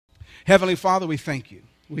Heavenly Father, we thank you.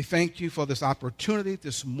 We thank you for this opportunity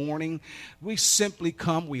this morning. We simply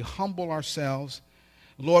come, we humble ourselves.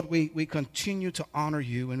 Lord, we continue to honor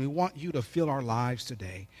you, and we want you to fill our lives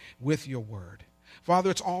today with your word.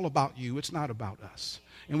 Father, it's all about you. It's not about us.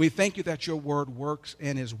 And we thank you that your word works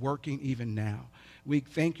and is working even now. We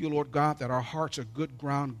thank you, Lord God, that our hearts are good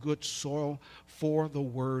ground, good soil for the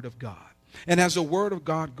word of God. And as the word of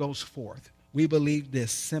God goes forth, we believe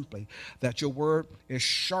this simply, that your word is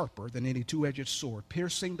sharper than any two-edged sword,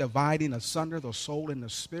 piercing, dividing asunder the soul and the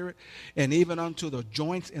spirit, and even unto the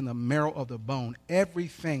joints and the marrow of the bone.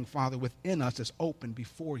 Everything, Father, within us is open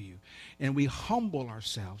before you. And we humble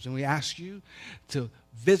ourselves, and we ask you to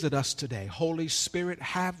visit us today. Holy Spirit,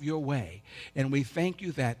 have your way. And we thank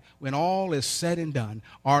you that when all is said and done,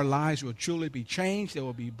 our lives will truly be changed. They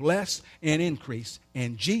will be blessed and increased.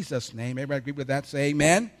 In Jesus' name, everybody agree with that? Say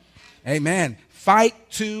amen. Amen. Fight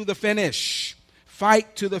to the finish.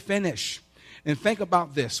 Fight to the finish. And think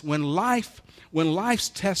about this. When life's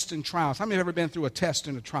tests and trials, how many have ever been through a test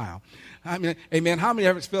and a trial? I mean, amen. How many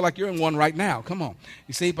ever feel like you're in one right now? Come on.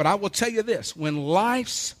 You see, but I will tell you this. When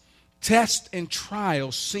life's tests and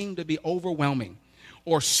trials seem to be overwhelming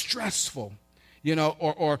or stressful,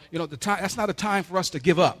 or the time, that's not a time for us to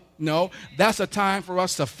give up. No, that's a time for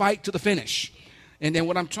us to fight to the finish. And then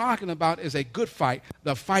what I'm talking about is a good fight,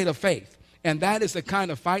 the fight of faith. And that is the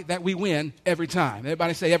kind of fight that we win every time.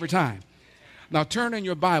 Everybody say every time. Now turn in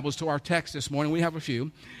your Bibles to our text this morning. We have a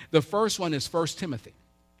few. The first one is 1 Timothy.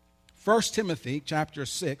 1 Timothy chapter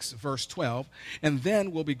 6, verse 12. And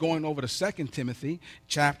then we'll be going over to 2 Timothy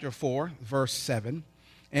chapter 4, verse 7.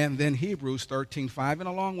 And then Hebrews 13:5, and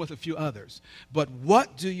along with a few others. But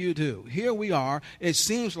what do you do? Here we are. It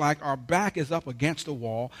seems like our back is up against the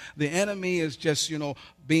wall. The enemy is just,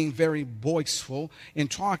 being very boastful in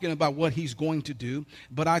talking about what he's going to do.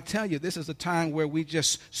 But I tell you, this is a time where we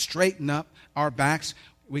just straighten up our backs.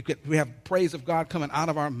 We have praise of God coming out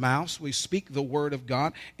of our mouths. We speak the word of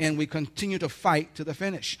God, and we continue to fight to the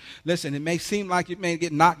finish. Listen, it may seem like you may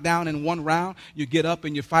get knocked down in one round. You get up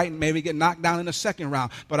and you fight, and maybe get knocked down in the second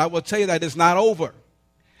round. But I will tell you that it's not over.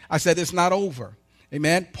 I said it's not over.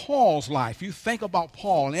 Amen. Paul's life. You think about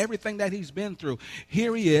Paul and everything that he's been through.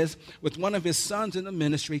 Here he is with one of his sons in the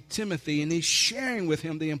ministry, Timothy, and he's sharing with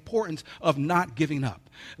him the importance of not giving up,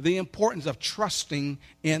 the importance of trusting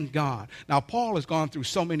in God. Now, Paul has gone through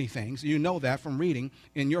so many things. You know that from reading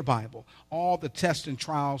in your Bible, all the tests and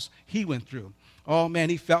trials he went through. Oh, man,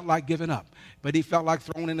 he felt like giving up, but he felt like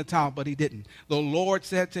throwing in the towel, but he didn't. The Lord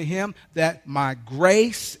said to him that my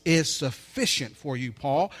grace is sufficient for you,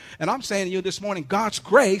 Paul. And I'm saying to you this morning, God's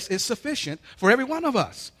grace is sufficient for every one of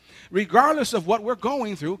us. Regardless of what we're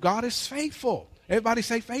going through, God is faithful. Everybody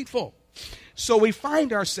say faithful. So we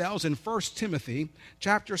find ourselves in 1 Timothy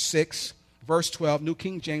chapter 6, verse 12. New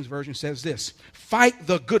King James Version says this: fight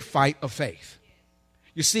the good fight of faith.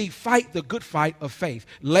 You see, fight the good fight of faith.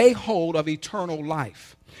 Lay hold of eternal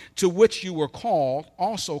life, to which you were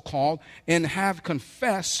also called, and have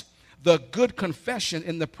confessed the good confession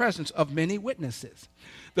in the presence of many witnesses.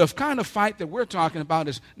 The kind of fight that we're talking about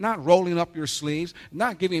is not rolling up your sleeves,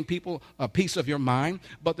 not giving people a piece of your mind,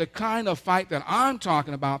 but the kind of fight that I'm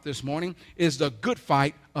talking about this morning is the good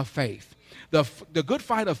fight of faith. The good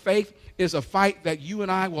fight of faith is a fight that you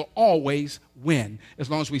and I will always win as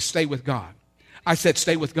long as we stay with God. I said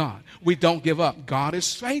stay with God. We don't give up. God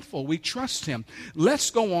is faithful. We trust him. Let's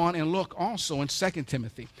go on and look also in 2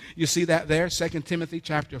 Timothy. You see that there, 2 Timothy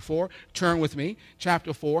chapter 4. Turn with me,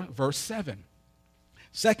 chapter 4, verse 7.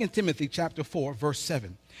 2 Timothy chapter 4, verse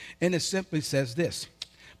 7. And it simply says this.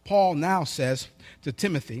 Paul now says to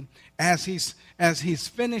Timothy, as he's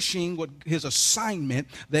finishing what his assignment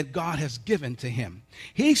that God has given to him,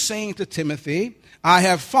 he's saying to Timothy, I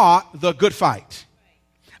have fought the good fight.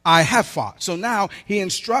 I have fought. So now he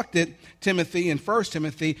instructed Timothy in 1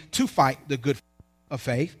 Timothy to fight the good fight of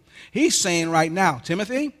faith. He's saying right now,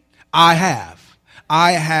 Timothy, I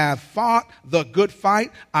have fought the good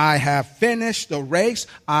fight. I have finished the race.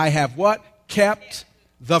 I have what? Kept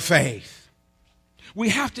the faith. We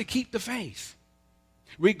have to keep the faith.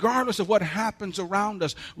 Regardless of what happens around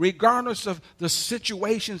us, regardless of the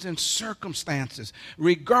situations and circumstances,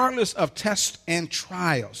 regardless of tests and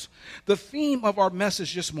trials. The theme of our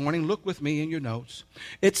message this morning, look with me in your notes.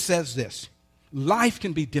 It says this: life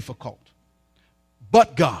can be difficult,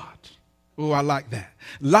 but God. Oh, I like that.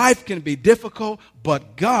 Life can be difficult,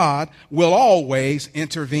 but God will always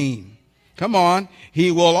intervene. Come on. He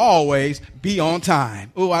will always be on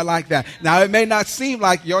time. Oh, I like that. Now, it may not seem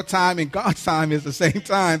like your time and God's time is the same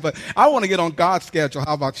time, but I want to get on God's schedule.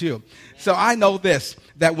 How about you? So I know this,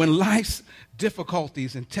 that when life's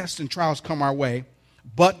difficulties and tests and trials come our way,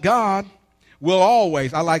 But God will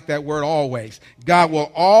always, I like that word always, God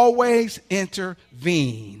will always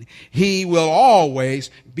intervene. He will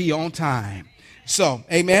always be on time. So,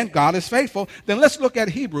 amen, God is faithful. Then let's look at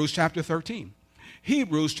Hebrews chapter 13.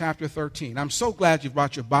 Hebrews chapter 13. I'm so glad you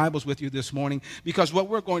brought your Bibles with you this morning, because what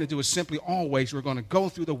we're going to do is simply always, we're going to go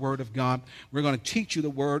through the Word of God. We're going to teach you the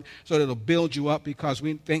Word so that it'll build you up, because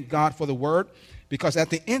we thank God for the Word, because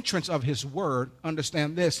at the entrance of His Word,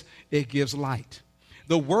 understand this, it gives light.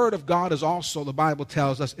 The Word of God is also, the Bible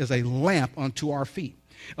tells us, is a lamp unto our feet.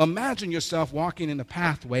 Imagine yourself walking in a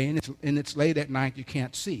pathway, and it's late at night, you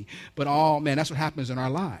can't see. But, oh, man, that's what happens in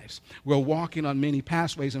our lives. We're walking on many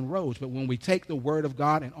pathways and roads, but when we take the Word of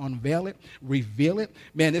God and unveil it, reveal it,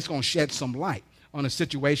 man, it's going to shed some light on the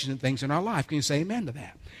situations and things in our life. Can you say amen to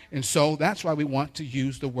that? And so that's why we want to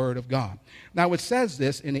use the Word of God. Now, it says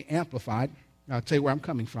this in the Amplified. I'll tell you where I'm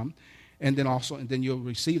coming from, and then you'll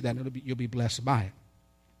receive that, and you'll be blessed by it.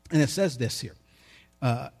 And it says this here,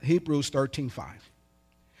 Hebrews 13:5.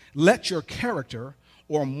 Let your character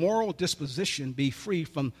or moral disposition be free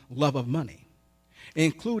from love of money,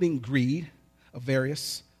 including greed of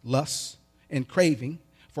various lusts and craving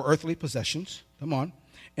for earthly possessions. Come on.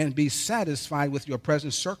 And be satisfied with your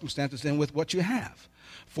present circumstances and with what you have.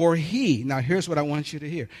 For he, now here's what I want you to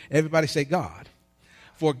hear. Everybody say God.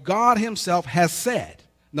 For God himself has said,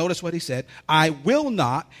 notice what he said, I will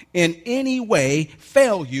not in any way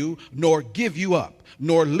fail you nor give you up,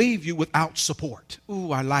 nor leave you without support.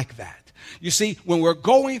 Ooh, I like that. You see, when we're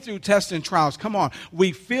going through tests and trials, come on,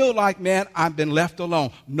 we feel like, man, I've been left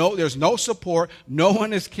alone. No, there's no support. No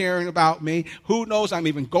one is caring about me. Who knows I'm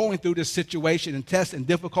even going through this situation and test and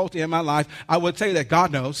difficulty in my life. I would tell you that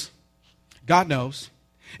God knows. God knows.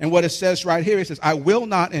 And what it says right here, it says, I will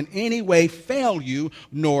not in any way fail you,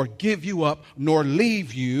 nor give you up, nor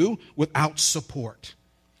leave you without support.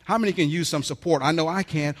 How many can use some support? I know I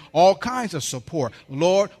can. All kinds of support.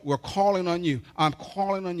 Lord, we're calling on you. I'm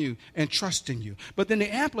calling on you and trusting you. But then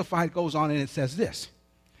the Amplified goes on and it says this,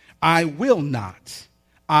 I will not,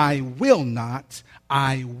 I will not,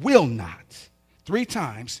 I will not, 3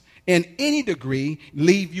 times, in any degree,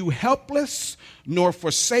 leave you helpless, nor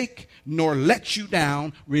forsake, nor let you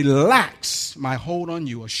down. Relax my hold on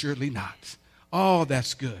you, assuredly not. Oh,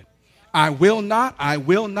 that's good. I will not, I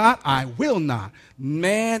will not, I will not.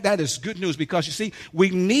 Man, that is good news, because you see, we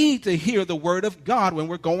need to hear the word of God when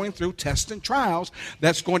we're going through tests and trials.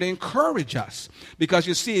 That's going to encourage us, because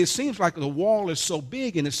you see, it seems like the wall is so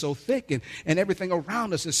big and it's so thick and everything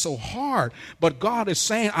around us is so hard. But God is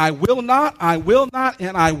saying, I will not,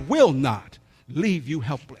 and I will not leave you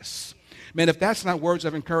helpless. Man, if that's not words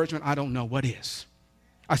of encouragement, I don't know what is.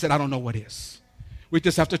 I said, I don't know what is. We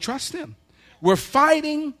just have to trust him. We're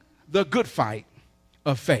fighting the good fight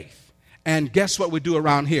of faith. And guess what we do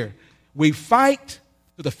around here? We fight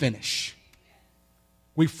to the finish.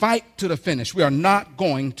 We fight to the finish. We are not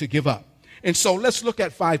going to give up. And so let's look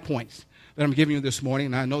at 5 points that I'm giving you this morning,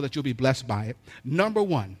 and I know that you'll be blessed by it. Number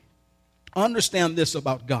 1, understand this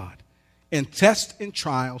about God. In tests and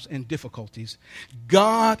trials and difficulties,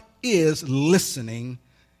 God is listening,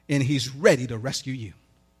 and he's ready to rescue you.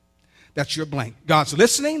 That's your blank. God's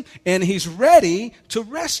listening, and he's ready to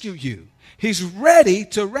rescue you. He's ready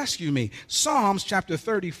to rescue me. Psalms chapter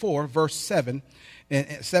 34, verse 7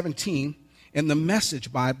 and 17, in the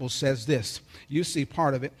Message Bible says this. You see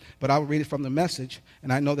part of it, but I'll read it from the Message,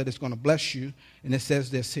 and I know that it's going to bless you. And it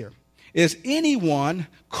says this here. Is anyone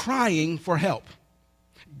crying for help?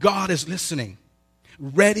 God is listening,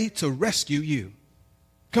 ready to rescue you.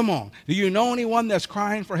 Come on. Do you know anyone that's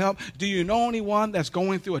crying for help? Do you know anyone that's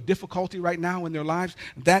going through a difficulty right now in their lives?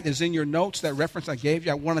 That is in your notes, that reference I gave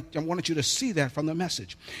you. I wanted you to see that from the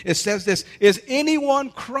Message. It says this, is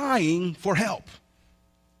anyone crying for help?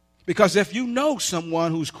 Because if you know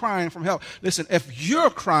someone who's crying for help, listen, if you're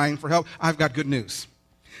crying for help, I've got good news.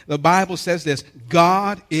 The Bible says this,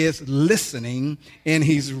 God is listening and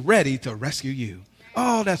he's ready to rescue you.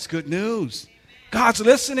 Oh, that's good news. God's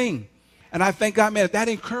listening. And I thank God, man, that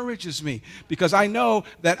encourages me, because I know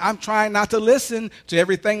that I'm trying not to listen to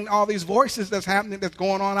everything, all these voices that's happening, that's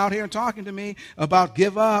going on out here and talking to me about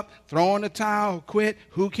give up, throw in the towel, quit,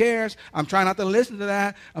 who cares? I'm trying not to listen to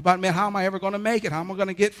that about, man, how am I ever going to make it? How am I going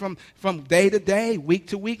to get from day to day, week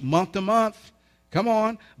to week, month to month? Come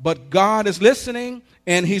on. But God is listening,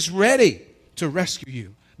 and he's ready to rescue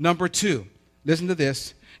you. Number 2, listen to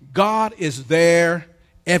this. God is there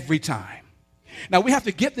every time. Now, we have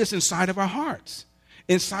to get this inside of our hearts,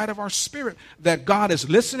 inside of our spirit, that God is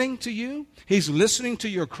listening to you. He's listening to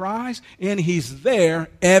your cries, and he's there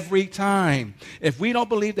every time. If we don't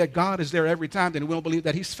believe that God is there every time, then we don't believe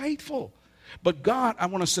that he's faithful. But God, I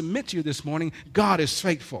want to submit to you this morning, God is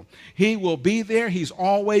faithful. He will be there. He's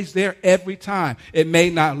always there every time. It may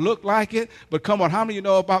not look like it, but come on, how many of you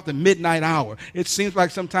know about the midnight hour? It seems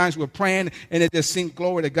like sometimes we're praying and it just seems,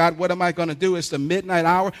 glory to God, what am I going to do? It's the midnight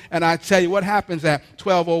hour. And I tell you what happens at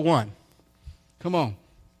 12:01. Come on.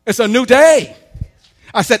 It's a new day.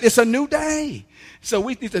 I said, it's a new day. So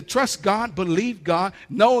we need to trust God, believe God,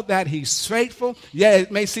 know that he's faithful. Yeah,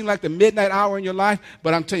 it may seem like the midnight hour in your life,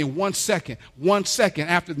 but I'm telling you, 1 second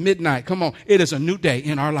after midnight, come on, it is a new day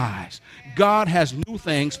in our lives. God has new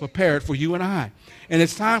things prepared for you and I. And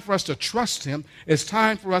it's time for us to trust him. It's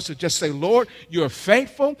time for us to just say, Lord, you're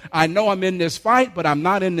faithful. I know I'm in this fight, but I'm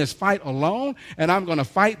not in this fight alone. And I'm going to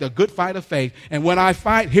fight the good fight of faith. And when I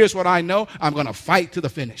fight, here's what I know. I'm going to fight to the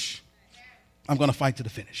finish. I'm going to fight to the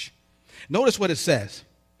finish. Notice what it says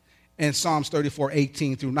in Psalms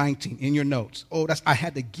 34:18 through 19 in your notes. Oh, I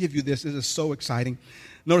had to give you this. This is so exciting.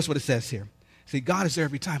 Notice what it says here. See, God is there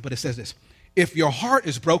every time, but it says this. If your heart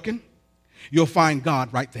is broken, you'll find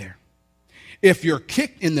God right there. If you're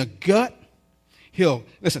kicked in the gut, he'll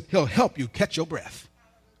help you catch your breath.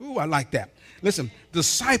 Ooh, I like that. Listen,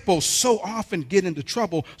 disciples so often get into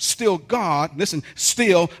trouble. Still God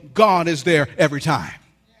is there every time.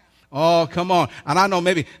 Oh, come on. And I know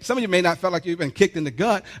maybe some of you may not feel like you've been kicked in the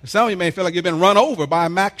gut. Some of you may feel like you've been run over by a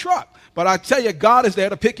Mack truck. But I tell you, God is there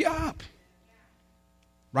to pick you up.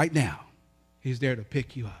 Right now, he's there to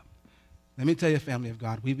pick you up. Let me tell you, family of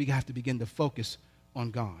God, we have to begin to focus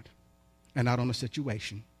on God and not on the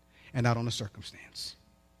situation and not on the circumstance,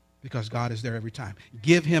 because God is there every time.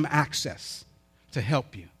 Give him access to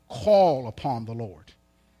help you. Call upon the Lord.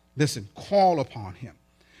 Listen, call upon him.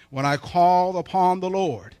 When I called upon the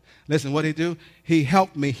Lord, listen, what did he do? He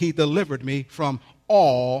helped me. He delivered me from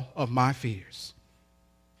all of my fears.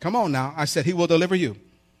 Come on now. I said he will deliver you.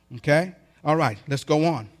 Okay? All right, let's go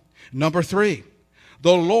on. Number 3,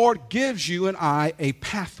 the Lord gives you and I a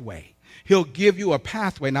pathway. He'll give you a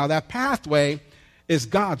pathway. Now, that pathway is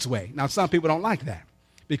God's way. Now, some people don't like that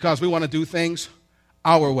because we want to do things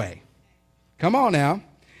our way. Come on now.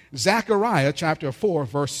 Zechariah chapter 4,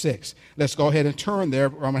 verse 6. Let's go ahead and turn there, or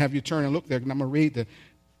I'm going to have you turn and look there, and I'm going to read the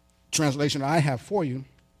translation I have for you,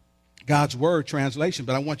 God's Word translation,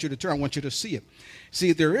 but I want you to turn. I want you to see it.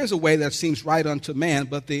 See, there is a way that seems right unto man,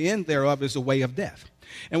 but the end thereof is a way of death.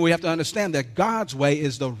 And we have to understand that God's way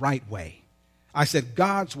is the right way. I said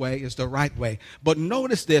God's way is the right way. But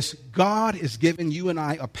notice this, God is giving you and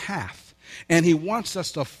I a path, and he wants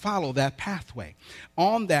us to follow that pathway.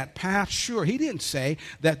 On that path, sure, he didn't say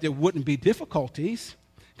that there wouldn't be difficulties.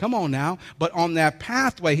 Come on now. But on that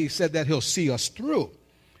pathway, he said that he'll see us through.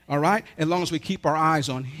 All right? As long as we keep our eyes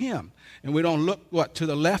on him. And we don't look, to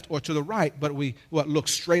the left or to the right, but we look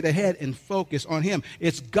straight ahead and focus on him.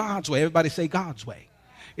 It's God's way. Everybody say God's way.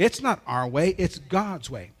 It's not our way. It's God's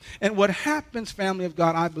way. And what happens, family of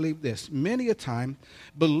God, I believe this. Many a time,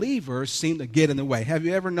 believers seem to get in the way. Have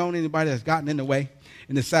you ever known anybody that's gotten in the way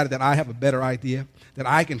and decided that I have a better idea, that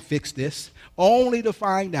I can fix this, only to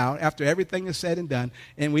find out after everything is said and done,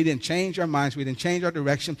 and we didn't change our minds, we didn't change our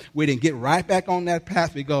direction, we didn't get right back on that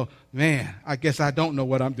path, we go, man, I guess I don't know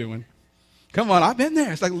what I'm doing. Come on, I've been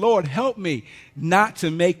there. It's like, Lord, help me not to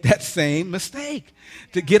make that same mistake,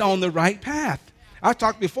 to get on the right path. I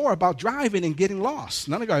talked before about driving and getting lost.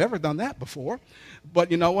 None of you have ever done that before.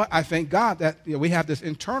 But you know what? I thank God that we have this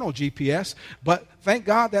internal GPS, but thank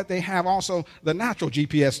God that they have also the natural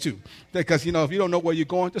GPS too. Because, if you don't know where you're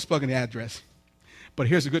going, just plug in the address. But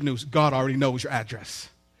here's the good news. God already knows your address.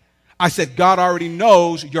 I said God already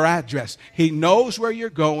knows your address. He knows where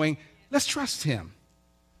you're going. Let's trust him.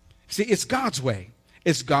 See, it's God's way.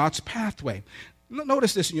 It's God's pathway.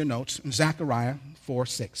 Notice this in your notes in Zechariah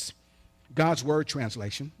 4:6. God's Word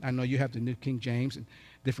translation. I know you have the New King James and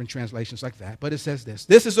different translations like that, but it says this.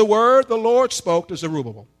 This is the word the Lord spoke to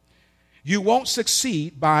Zerubbabel. You won't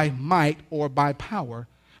succeed by might or by power,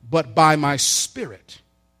 but by my Spirit,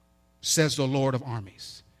 says the Lord of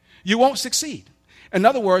armies. You won't succeed. In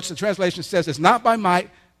other words, the translation says it's not by might,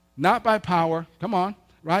 not by power, come on,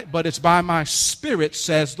 right? But it's by my Spirit,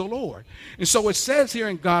 says the Lord. And so it says here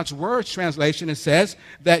in God's Word translation, it says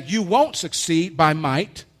that you won't succeed by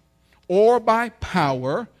might or by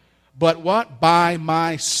power, but what? By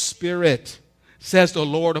my Spirit, says the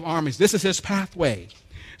Lord of armies. This is his pathway.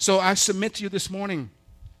 So I submit to you this morning,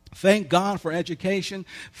 thank God for education.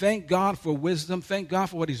 Thank God for wisdom. Thank God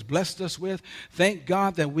for what he's blessed us with. Thank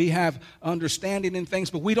God that we have understanding in things,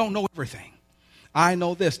 but we don't know everything. I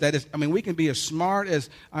know this, we can be as smart as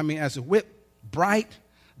a whip, bright,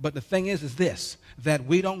 but the thing is this, that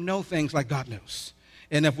we don't know things like God knows.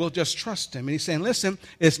 And if we'll just trust him. And he's saying, listen,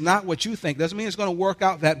 it's not what you think. Doesn't mean it's going to work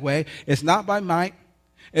out that way. It's not by might.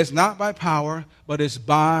 It's not by power, but it's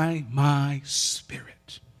by my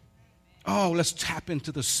Spirit. Oh, let's tap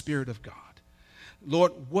into the Spirit of God.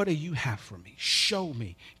 Lord, what do you have for me? Show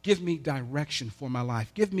me. Give me direction for my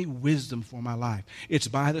life. Give me wisdom for my life. It's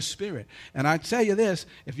by the Spirit. And I tell you this,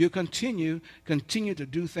 if you continue to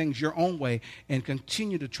do things your own way and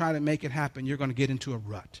continue to try to make it happen, you're going to get into a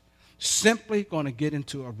rut. Simply going to get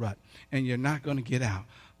into a rut, and you're not going to get out.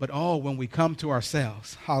 But when we come to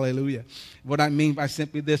ourselves, hallelujah. What I mean by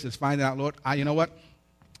simply this is finding out, Lord, you know what?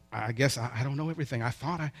 I guess I don't know everything. I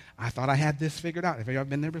thought I had this figured out. Have you ever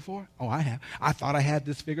been there before? Oh, I have. I thought I had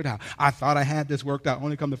this figured out. I thought I had this worked out.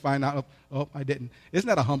 Only come to find out, I didn't. Isn't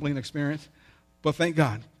that a humbling experience? But thank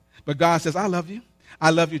God. But God says, I love you. I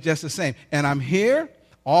love you just the same. And I'm here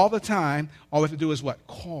all the time. All we have to do is what?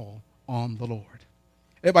 Call on the Lord.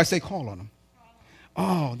 Everybody say call on him.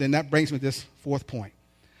 Oh, then that brings me to this fourth point.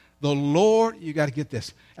 The Lord, you got to get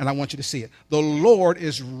this, and I want you to see it. The Lord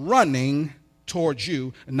is running towards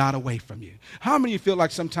you, not away from you. How many of you feel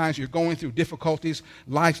like sometimes you're going through difficulties,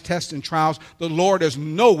 life tests and trials? The Lord is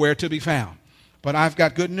nowhere to be found. But I've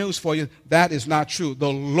got good news for you. That is not true.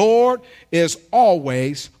 The Lord is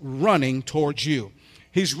always running towards you.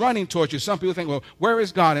 He's running towards you. Some people think, well, where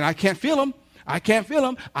is God? And I can't feel him. I can't feel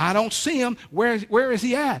him. I don't see him. Where is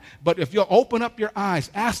he at? But if you'll open up your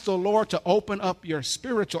eyes, ask the Lord to open up your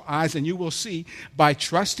spiritual eyes, and you will see by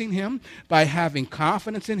trusting him, by having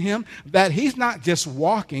confidence in him, that he's not just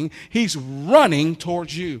walking, he's running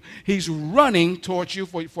towards you. He's running towards you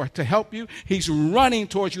to help you. He's running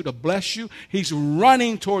towards you to bless you. He's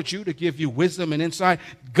running towards you to give you wisdom and insight.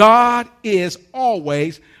 God is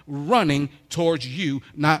always running towards you,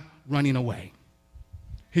 not running away.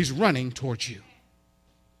 He's running towards you.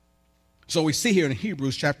 So we see here in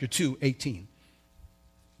Hebrews chapter 2, 18.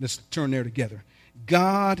 Let's turn there together.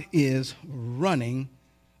 God is running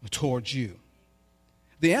towards you.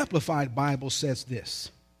 The Amplified Bible says this.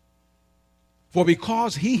 For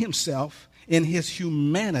because he himself in his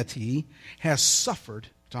humanity has suffered,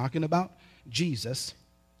 talking about Jesus,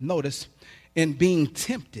 notice, in being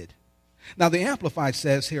tempted. Now the Amplified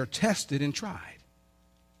says here, tested and tried.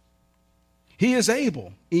 He is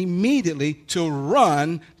able immediately to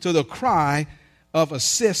run to the cry of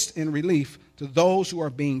assist and relief to those who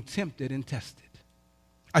are being tempted and tested.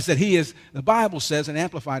 I said the Bible says in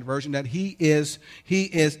Amplified Version that he is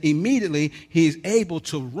immediately, he's able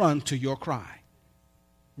to run to your cry.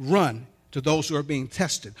 Run to those who are being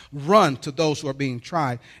tested. Run to those who are being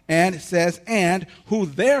tried. And it says, and who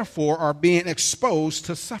therefore are being exposed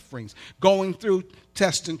to sufferings, going through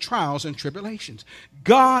tests and trials and tribulations.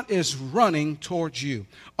 God is running towards you.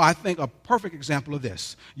 I think a perfect example of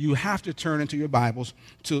this, you have to turn into your Bibles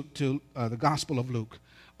to the Gospel of Luke.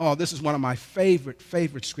 Oh, this is one of my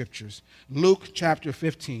favorite scriptures. Luke chapter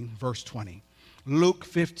 15, verse 20. Luke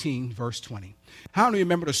 15, verse 20. How do you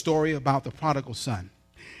remember the story about the prodigal son?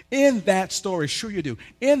 In that story, sure you do.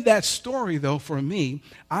 In that story, though, for me,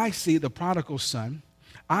 I see the prodigal son,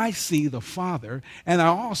 I see the father, and I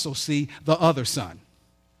also see the other son.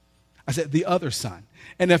 I said the other son.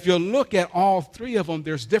 And if you look at all three of them,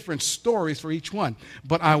 there's different stories for each one.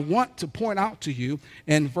 But I want to point out to you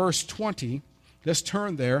in verse 20, let's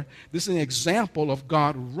turn there. This is an example of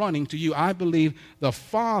God running to you. I believe the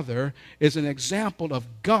father is an example of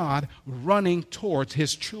God running towards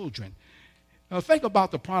his children. Now think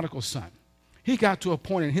about the prodigal son. He got to a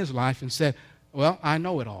point in his life and said, well, I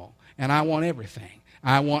know it all, and I want everything.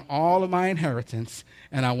 I want all of my inheritance,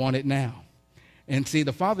 and I want it now. And see,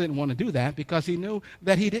 the father didn't want to do that because he knew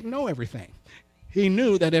that he didn't know everything. He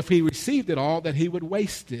knew that if he received it all, that he would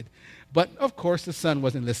waste it. But, of course, the son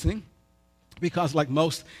wasn't listening because like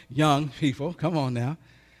most young people, come on now,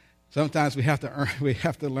 sometimes we have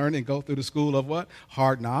to learn and go through the school of what?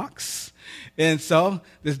 Hard knocks. And so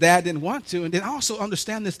this dad didn't want to. And then also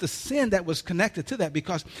understand the sin that was connected to that.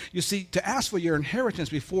 Because, you see, to ask for your inheritance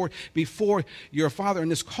before your father in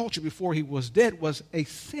this culture, before he was dead, was a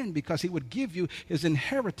sin because he would give you his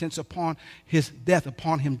inheritance upon his death,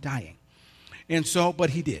 upon him dying. And so,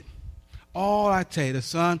 but he did. Oh, I tell you, the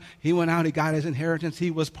son, he went out, he got his inheritance,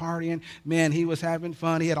 he was partying, man, he was having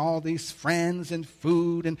fun, he had all these friends and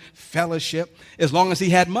food and fellowship, as long as he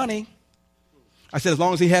had money. I said, as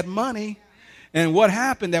long as he had money. And what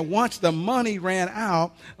happened that once the money ran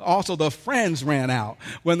out, also the friends ran out.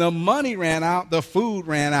 When the money ran out, the food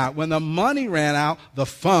ran out. When the money ran out, the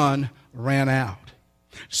fun ran out.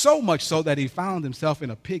 So much so that he found himself in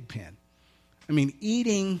a pig pen. I mean,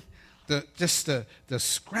 eating the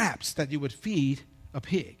scraps that you would feed a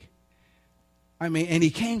pig. I mean, and he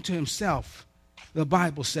came to himself The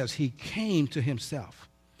Bible says he came to himself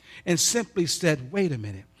and simply said, wait a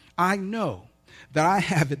minute, I know that I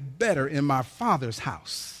have it better in my Father's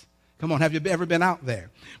house. Come on, have you ever been out there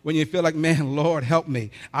when you feel like, man, Lord, help me.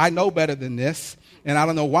 I know better than this, and I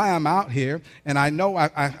don't know why I'm out here, and I know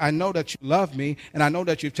I know that you love me, and I know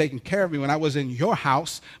that you've taken care of me when I was in your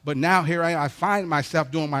house, but now here I find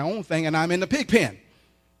myself doing my own thing, and I'm in the pig pen.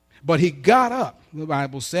 But he got up, the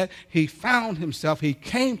Bible said. He found himself, he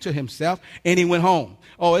came to himself, and he went home.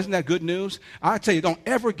 Oh, isn't that good news? I tell you, don't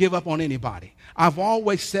ever give up on anybody. I've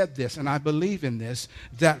always said this, and I believe in this,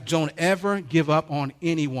 that don't ever give up on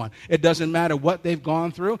anyone. It doesn't matter what they've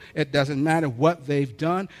gone through. It doesn't matter what they've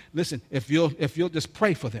done. Listen, if you'll just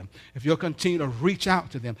pray for them, if you'll continue to reach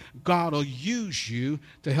out to them, God will use you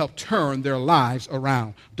to help turn their lives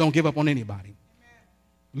around. Don't give up on anybody.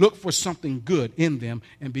 Look for something good in them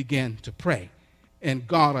and begin to pray. And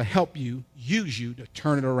God will help you, use you to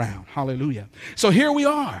turn it around. Hallelujah. So here we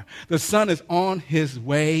are. The son is on his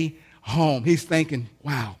way home. He's thinking,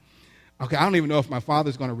 wow, okay, I don't even know if my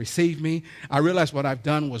father's going to receive me. I realize what I've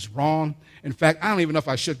done was wrong. In fact, I don't even know if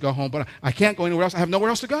I should go home, but I can't go anywhere else. I have nowhere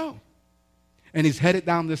else to go. And he's headed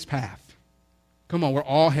down this path. Come on, we're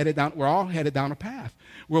all headed down a path.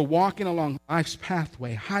 We're walking along life's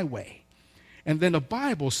pathway, highway. And then the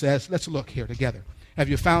Bible says, let's look here together. Have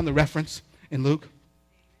you found the reference in Luke?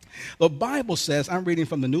 The Bible says, I'm reading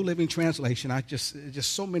from the New Living Translation.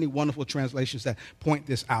 Just so many wonderful translations that point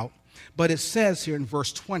this out. But it says here in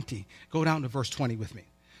verse 20, go down to verse 20 with me.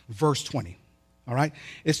 Verse 20, all right?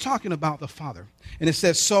 It's talking about the father. And it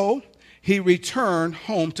says, so he returned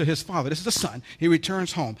home to his father. This is the son. He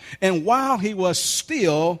returns home. And while he was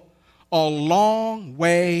still a long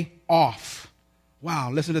way off,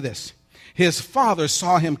 wow, listen to this. His father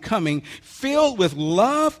saw him coming, filled with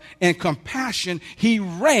love and compassion. He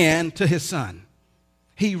ran to his son.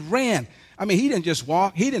 He ran. I mean, he didn't just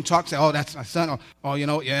walk. He didn't talk, say, oh, that's my son. Oh, you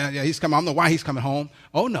know, yeah, he's coming. I don't know why he's coming home.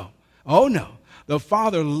 Oh, no. Oh, no. The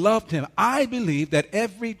father loved him. I believe that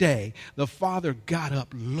every day the father got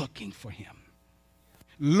up looking for him,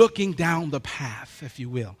 looking down the path, if you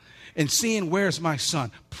will, and seeing, where's my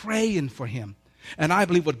son, praying for him. And I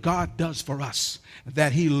believe what God does for us,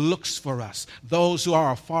 that he looks for us, those who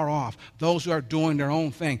are far off, those who are doing their own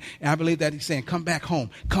thing. And I believe that he's saying, come back home,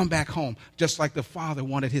 just like the father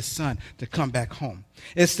wanted his son to come back home.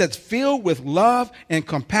 It says, filled with love and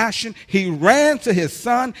compassion, he ran to his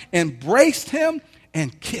son, embraced him,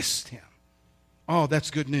 and kissed him. Oh, that's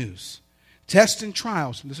good news. Tests and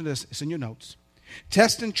trials, listen to this, it's in your notes.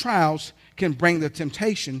 Tests and trials can bring the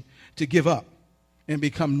temptation to give up and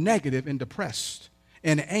become negative and depressed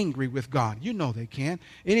and angry with God. You know they can.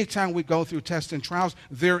 Anytime we go through tests and trials,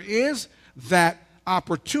 there is that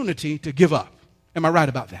opportunity to give up. Am I right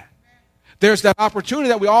about that? There's that opportunity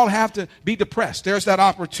that we all have to be depressed. There's that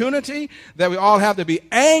opportunity that we all have to be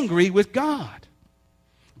angry with God.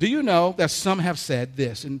 Do you know that some have said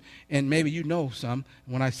this, and maybe you know some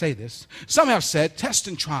when I say this. Some have said tests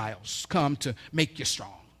and trials come to make you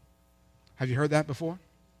strong. Have you heard that before?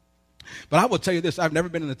 But I will tell you this, I've never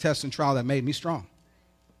been in a test and trial that made me strong.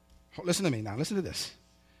 Listen to me now, listen to this.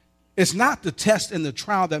 It's not the test and the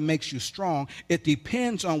trial that makes you strong. It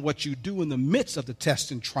depends on what you do in the midst of the test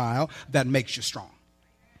and trial that makes you strong.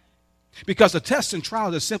 Because the test and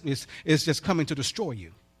trial is simply is just coming to destroy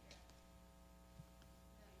you.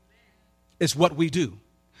 It's what we do.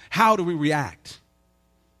 How do we react?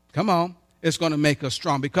 Come on. It's going to make us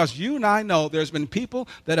strong, because you and I know there's been people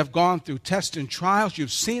that have gone through tests and trials.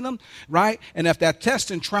 You've seen them, right? And if that test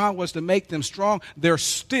and trial was to make them strong, they're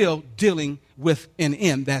still dealing with and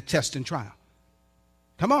in that test and trial.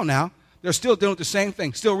 Come on now. They're still dealing with the same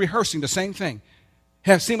thing, still rehearsing the same thing.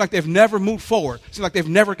 Have seemed like they've never moved forward. Seems like they've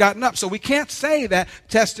never gotten up. So we can't say that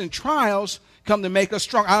tests and trials come to make us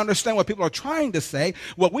strong. I understand what people are trying to say.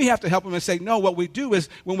 What we have to help them and say, no, what we do is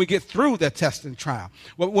when we get through the test and trial,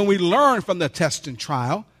 when we learn from the test and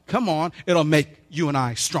trial, come on, it'll make you and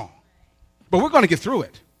I strong. But we're going to get through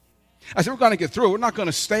it. I said, we're going to get through it. We're not going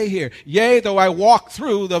to stay here. Yea, though I walk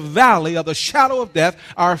through the valley of the shadow of death,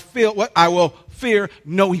 I will fear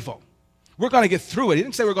no evil. We're going to get through it. He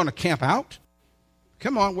didn't say we're going to camp out.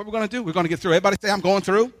 Come on, what we're going to do? We're going to get through it. Everybody say, I'm going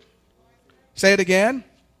through. Say it again.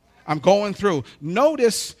 I'm going through.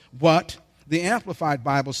 Notice what the Amplified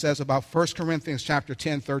Bible says about 1 Corinthians chapter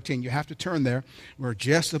 10, 13. You have to turn there. We're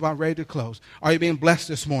just about ready to close. Are you being blessed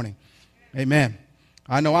this morning? Amen.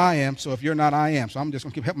 I know I am, so if you're not, I am. So I'm just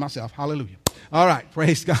going to keep helping myself. Hallelujah. All right,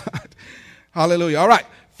 praise God. Hallelujah. All right,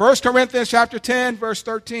 1 Corinthians chapter 10, verse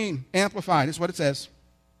 13. Amplified, this is what it says.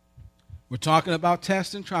 We're talking about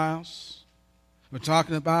tests and trials. We're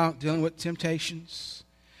talking about dealing with temptations.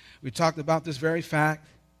 We talked about this very fact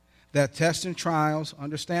that tests and trials,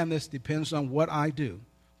 understand this, depends on what I do.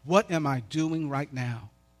 What am I doing right now?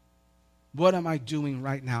 What am I doing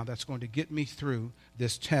right now that's going to get me through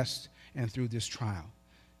this test and through this trial?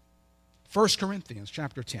 1 Corinthians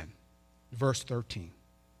chapter 10, verse 13.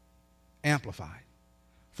 Amplified.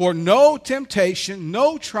 For no temptation,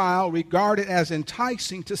 no trial regarded as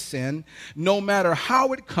enticing to sin, no matter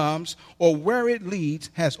how it comes or where it leads,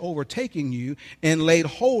 has overtaken you and laid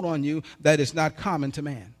hold on you that is not common to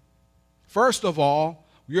man. First of all,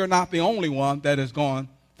 you're not the only one that has gone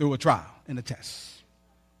through a trial and a test.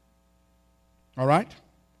 All right?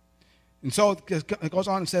 And so it goes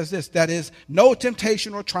on and says this, that is, no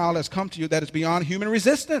temptation or trial has come to you that is beyond human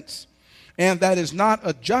resistance, and that is not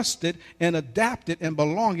adjusted and adapted and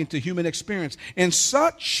belonging to human experience, and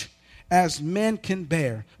such as men can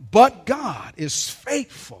bear. But God is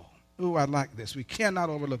faithful. Ooh, I like this. We cannot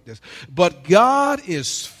overlook this. But God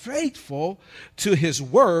is faithful to his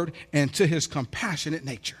word and to his compassionate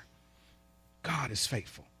nature. God is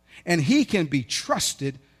faithful. And he can be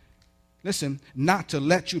trusted, listen, not to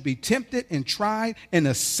let you be tempted and tried and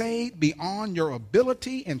assayed beyond your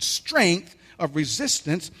ability and strength of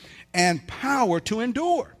resistance and power to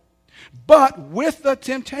endure. But with the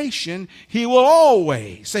temptation, he will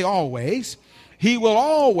always, say always, he will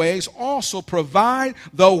always also provide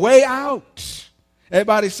the way out.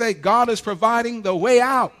 Everybody say, God is providing the way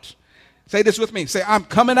out. Say this with me. Say, I'm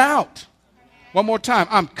coming out. One more time.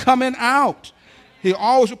 I'm coming out. He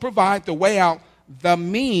always will provide the way out, the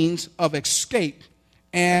means of escape,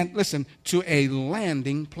 and listen, to a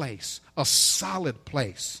landing place, a solid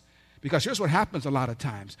place. Because here's what happens a lot of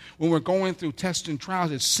times. When we're going through tests and trials,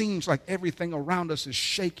 it seems like everything around us is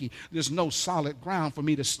shaky. There's no solid ground for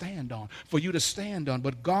me to stand on, for you to stand on.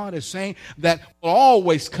 But God is saying that we'll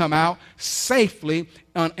always come out safely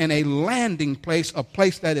in a landing place, a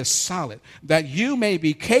place that is solid, that you may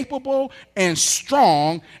be capable and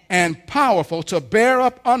strong and powerful to bear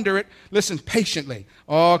up under it, listen, patiently.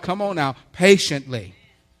 Oh, come on now, patiently.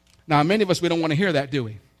 Now, many of us, we don't want to hear that, do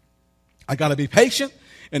we? I got to be patient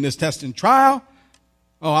in this test and trial.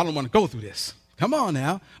 Oh, I don't want to go through this. Come on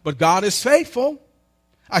now. But God is faithful.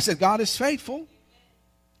 I said God is faithful.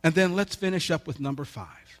 And then let's finish up with number 5.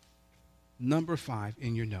 Number 5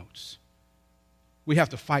 in your notes. We have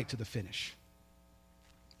to fight to the finish.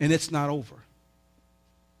 And it's not over.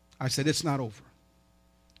 I said it's not over.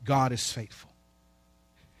 God is faithful.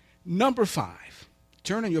 Number 5.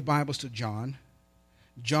 Turn in your Bibles to John.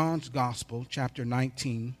 John's Gospel, chapter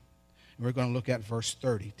 19. We're going to look at verse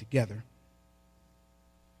 30 together.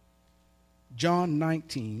 John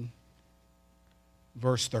 19,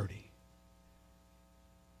 verse 30.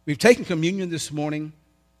 We've taken communion this morning.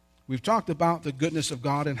 We've talked about the goodness of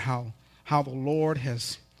God and how the Lord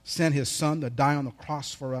has sent his Son to die on the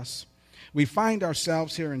cross for us. We find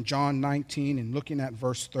ourselves here in John 19 and looking at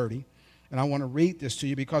verse 30. And I want to read this to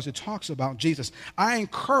you because it talks about Jesus. I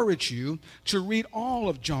encourage you to read all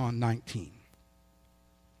of John 19.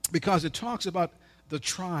 Because it talks about the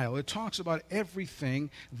trial. It talks about everything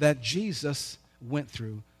that Jesus went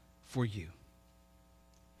through for you.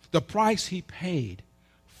 The price he paid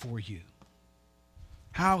for you.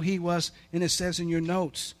 How he was, and it says in your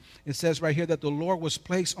notes, it says right here that the Lord was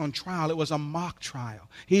placed on trial. It was a mock trial.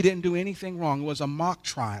 He didn't do anything wrong. It was a mock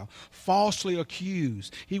trial. Falsely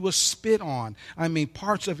accused. He was spit on.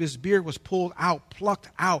 Parts of his beard was pulled out, plucked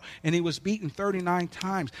out, and he was beaten 39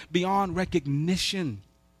 times beyond recognition.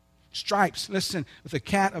 Stripes, listen, with a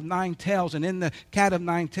cat of 9 tails, and in the cat of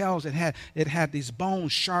 9 tails it had these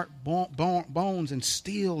bones, sharp bones and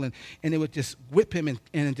steel, and it would just whip him,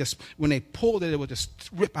 and just when they pulled it would just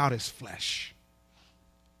rip out his flesh.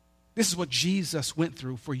 This is what Jesus went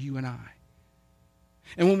through for you and I.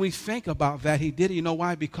 And when we think about that, he did it, you know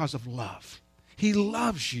why? Because of love. He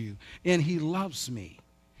loves you and he loves me.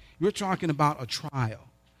 You're talking about a trial.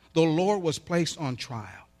 The Lord was placed on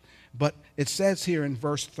trial. But it says here in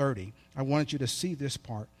verse 30, I wanted you to see this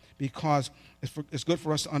part because it's good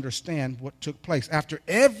for us to understand what took place. After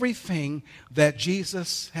everything that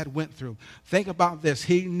Jesus had went through, think about this.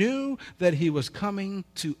 He knew that he was coming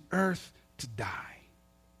to earth to die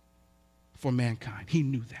for mankind. He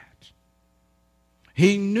knew that.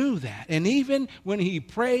 He knew that. And even when he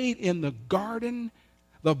prayed in the garden,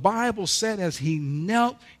 the Bible said as he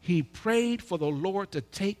knelt, he prayed for the Lord to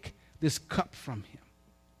take this cup from him.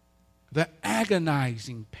 The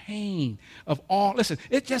agonizing pain of all. Listen,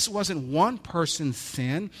 it just wasn't one person's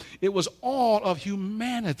sin. It was all of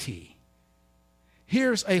humanity.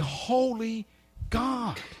 Here's a holy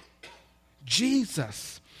God,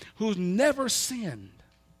 Jesus, who's never sinned.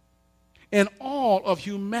 And all of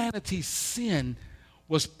humanity's sin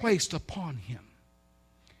was placed upon him.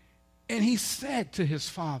 And he said to his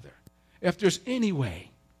father, if there's any way,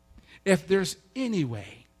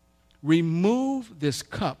 remove this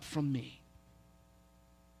cup from me.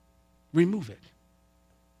 Remove it.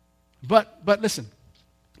 But listen,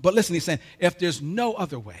 he's saying, if there's no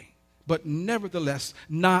other way, but nevertheless,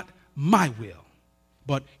 not my will,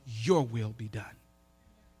 but your will be done.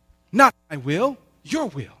 Not my will, your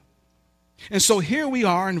will. And so here we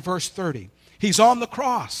are in verse 30. He's on the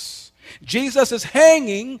cross. Jesus is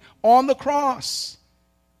hanging on the cross.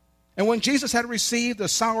 And when Jesus had received the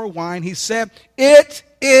sour wine, he said, it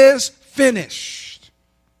is finished.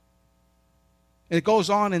 And it goes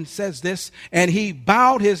on and says this, and he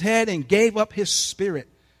bowed his head and gave up his spirit.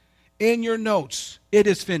 In your notes, it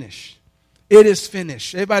is finished. It is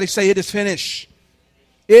finished. Everybody say, it is finished.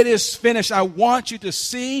 It is finished. I want you to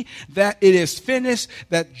see that it is finished,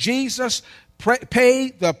 that Jesus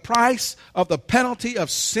paid the price of the penalty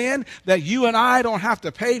of sin, that you and I don't have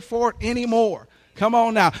to pay for it anymore. Come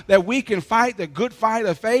on now, that we can fight the good fight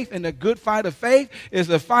of faith, and the good fight of faith is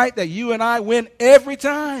the fight that you and I win every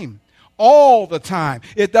time, all the time.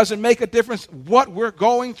 It doesn't make a difference what we're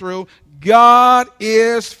going through. God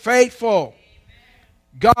is faithful.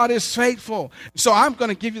 God is faithful. So I'm going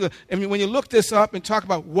to give you when you look this up and talk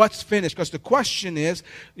about what's finished, because the question is,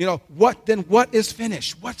 what is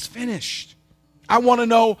finished? What's finished? I want to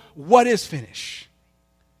know what is finished.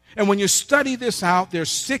 And when you study this out,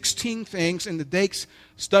 there's 16 things in the Dake's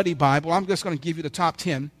Study Bible. I'm just going to give you the top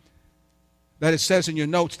 10 that it says in your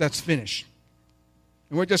notes that's finished.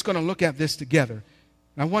 And we're just going to look at this together.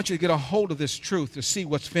 And I want you to get a hold of this truth to see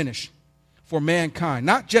what's finished for mankind.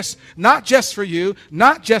 Not just for you,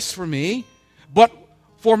 not just for me, but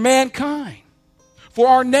for mankind, for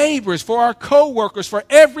our neighbors, for our co-workers, for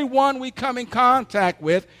everyone we come in contact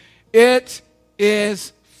with. It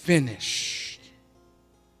is finished.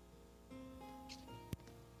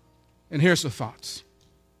 And here's the thoughts.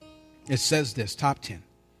 It says this, top 10.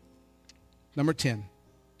 Number 10.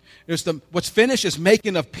 What's finished is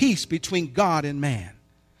making of peace between God and man.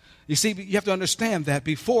 You see, you have to understand that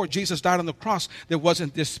before Jesus died on the cross, there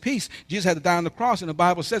wasn't this peace. Jesus had to die on the cross, and the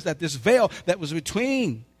Bible says that this veil that was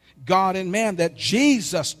between God and man, that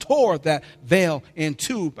Jesus tore that veil in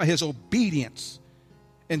two by his obedience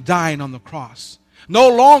in dying on the cross. No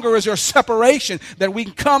longer is there separation, that we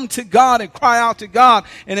can come to God and cry out to God.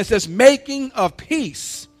 And it says making of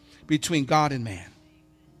peace between God and man.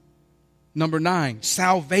 Number 9,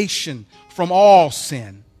 salvation from all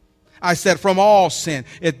sin. I said from all sin.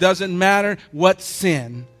 It doesn't matter what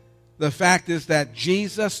sin. The fact is that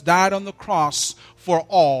Jesus died on the cross for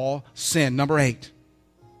all sin. Number 8,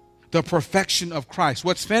 the perfection of Christ.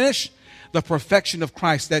 What's finished? The perfection of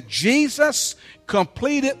Christ. That Jesus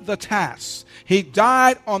completed the task. He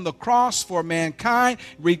died on the cross for mankind.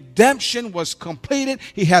 Redemption was completed.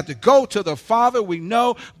 He had to go to the Father, we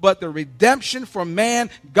know, but the redemption for man,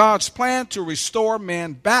 God's plan to restore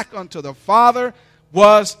man back unto the Father,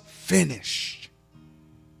 was finished.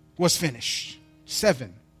 Was finished.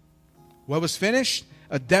 7. What was finished?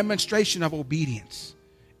 A demonstration of obedience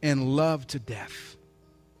and love to death.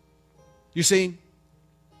 You see,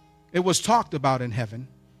 it was talked about in heaven.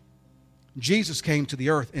 Jesus came to the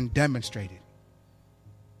earth and demonstrated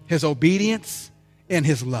his obedience and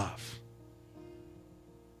his love.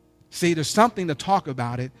 See, there's something to talk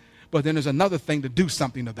about it, but then there's another thing to do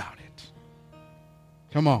something about it.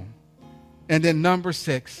 Come on. And then number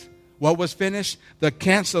 6, what was finished? The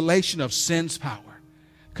cancellation of sin's power.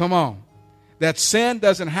 Come on. That sin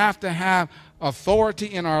doesn't have to have authority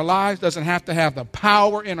in our lives, doesn't have to have the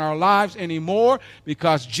power in our lives anymore,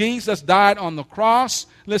 because Jesus died on the cross.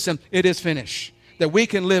 Listen, it is finished. That we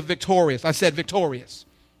can live victorious. I said victorious,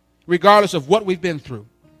 regardless of what we've been through.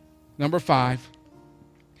 Number 5,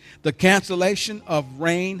 the cancellation of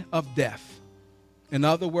reign of death. In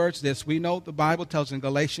other words, we know the Bible tells in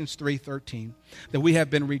Galatians 3:13 that we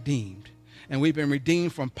have been redeemed. And we've been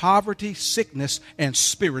redeemed from poverty, sickness, and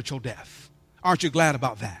spiritual death. Aren't you glad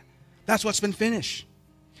about that? That's what's been finished.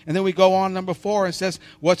 And then we go on, number 4, and says,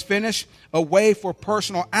 what's finished? A way for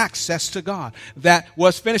personal access to God. That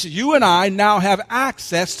was finished. You and I now have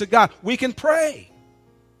access to God. We can pray.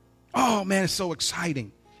 Oh, man, it's so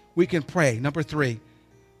exciting. We can pray. Number 3,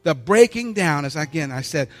 the breaking down, as again I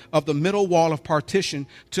said, of the middle wall of partition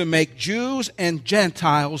to make Jews and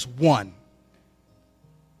Gentiles one.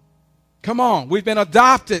 Come on, we've been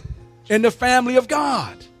adopted in the family of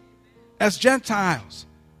God as Gentiles.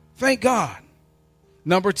 Thank God.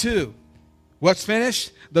 Number 2, what's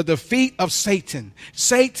finished? The defeat of Satan.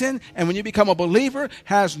 Satan, and when you become a believer,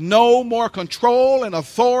 has no more control and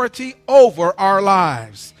authority over our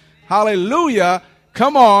lives. Hallelujah.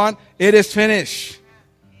 Come on, it is finished.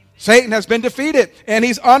 Satan has been defeated, and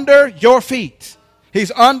he's under your feet.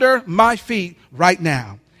 He's under my feet right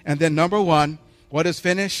now. And then number one, what is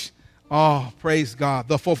finished? Oh, praise God.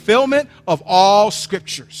 The fulfillment of all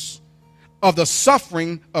scriptures, of the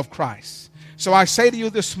suffering of Christ. So I say to you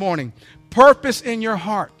this morning, purpose in your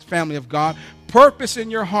heart, family of God, purpose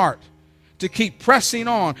in your heart to keep pressing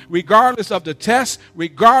on, regardless of the test,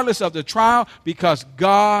 regardless of the trial, because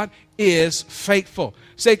God is faithful.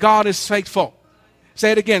 Say, God is faithful.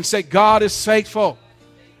 Say it again. Say, God is faithful.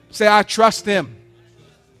 Say, I trust him.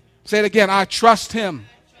 Say it again. I trust him.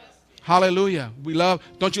 Hallelujah.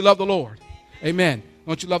 Don't you love the Lord? Amen.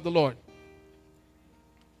 Don't you love the Lord?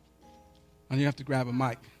 And you have to grab a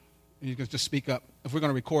mic. And you can just speak up. If we're going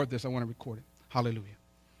to record this, I want to record it. Hallelujah.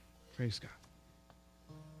 Praise God.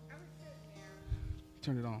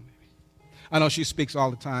 Turn it on, maybe. I know she speaks all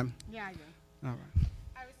the time. Yeah, I do. All right.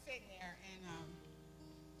 I was sitting there, and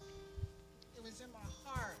it was in my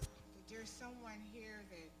heart that there's someone here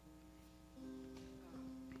that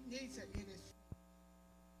needs it. It is.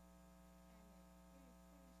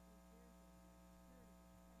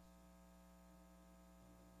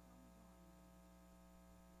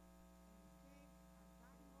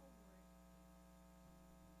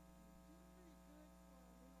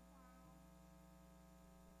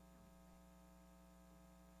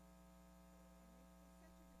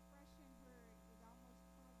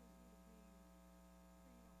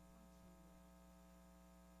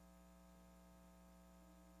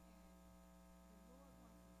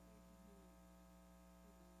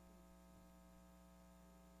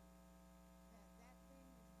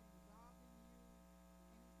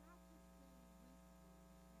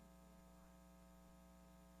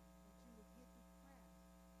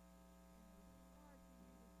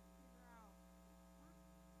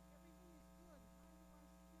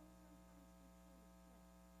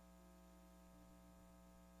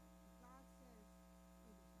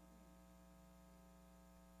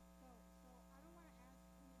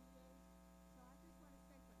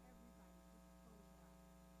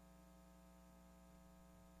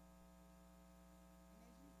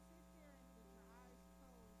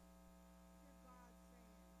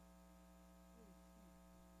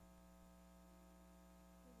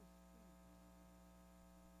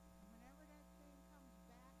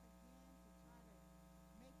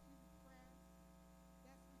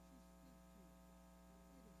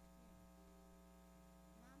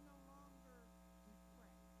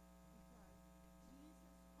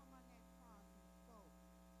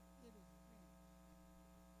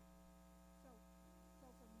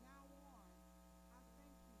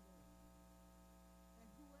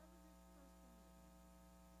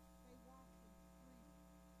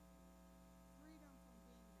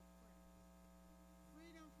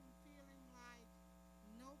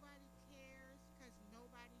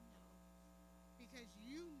 Because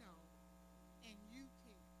you know and you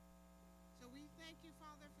care. So we thank you,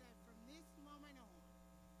 Father, that from this moment on,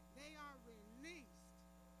 they are released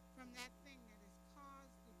from that thing that has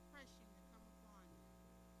caused depression to come upon them.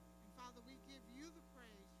 And Father, we give you the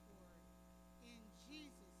praise for it in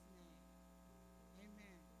Jesus' name.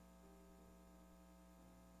 Amen.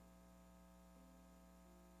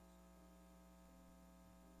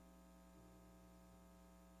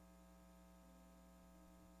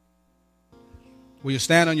 Will you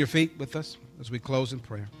stand on your feet with us as we close in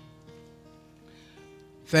prayer?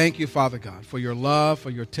 Thank you, Father God, for your love,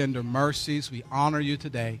 for your tender mercies. We honor you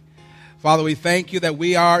today. Father, we thank you that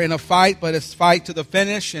we are in a fight, but it's a fight to the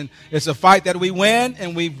finish, and it's a fight that we win,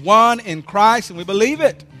 and we've won in Christ, and we believe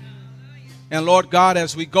it. And Lord God,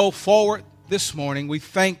 as we go forward this morning, we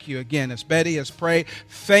thank you again, as Betty has prayed.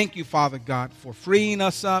 Thank you, Father God, for freeing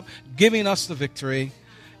us up, giving us the victory.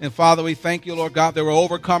 And Father, we thank you, Lord God, that we're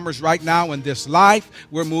overcomers right now in this life.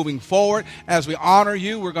 We're moving forward. As we honor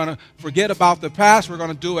you, we're going to forget about the past. We're going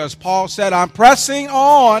to do as Paul said, I'm pressing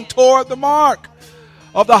on toward the mark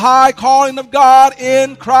of the high calling of God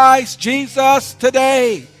in Christ Jesus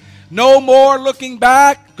today. No more looking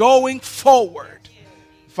back, going forward.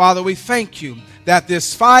 Father, we thank you that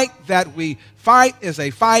this fight that we fight is a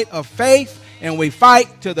fight of faith, and we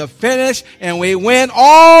fight to the finish, and we win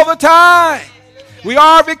all the time. We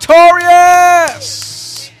are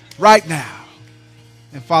victorious right now.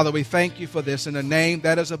 And Father, we thank you for this in the name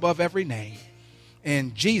that is above every name.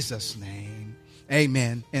 In Jesus' name,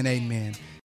 amen and amen.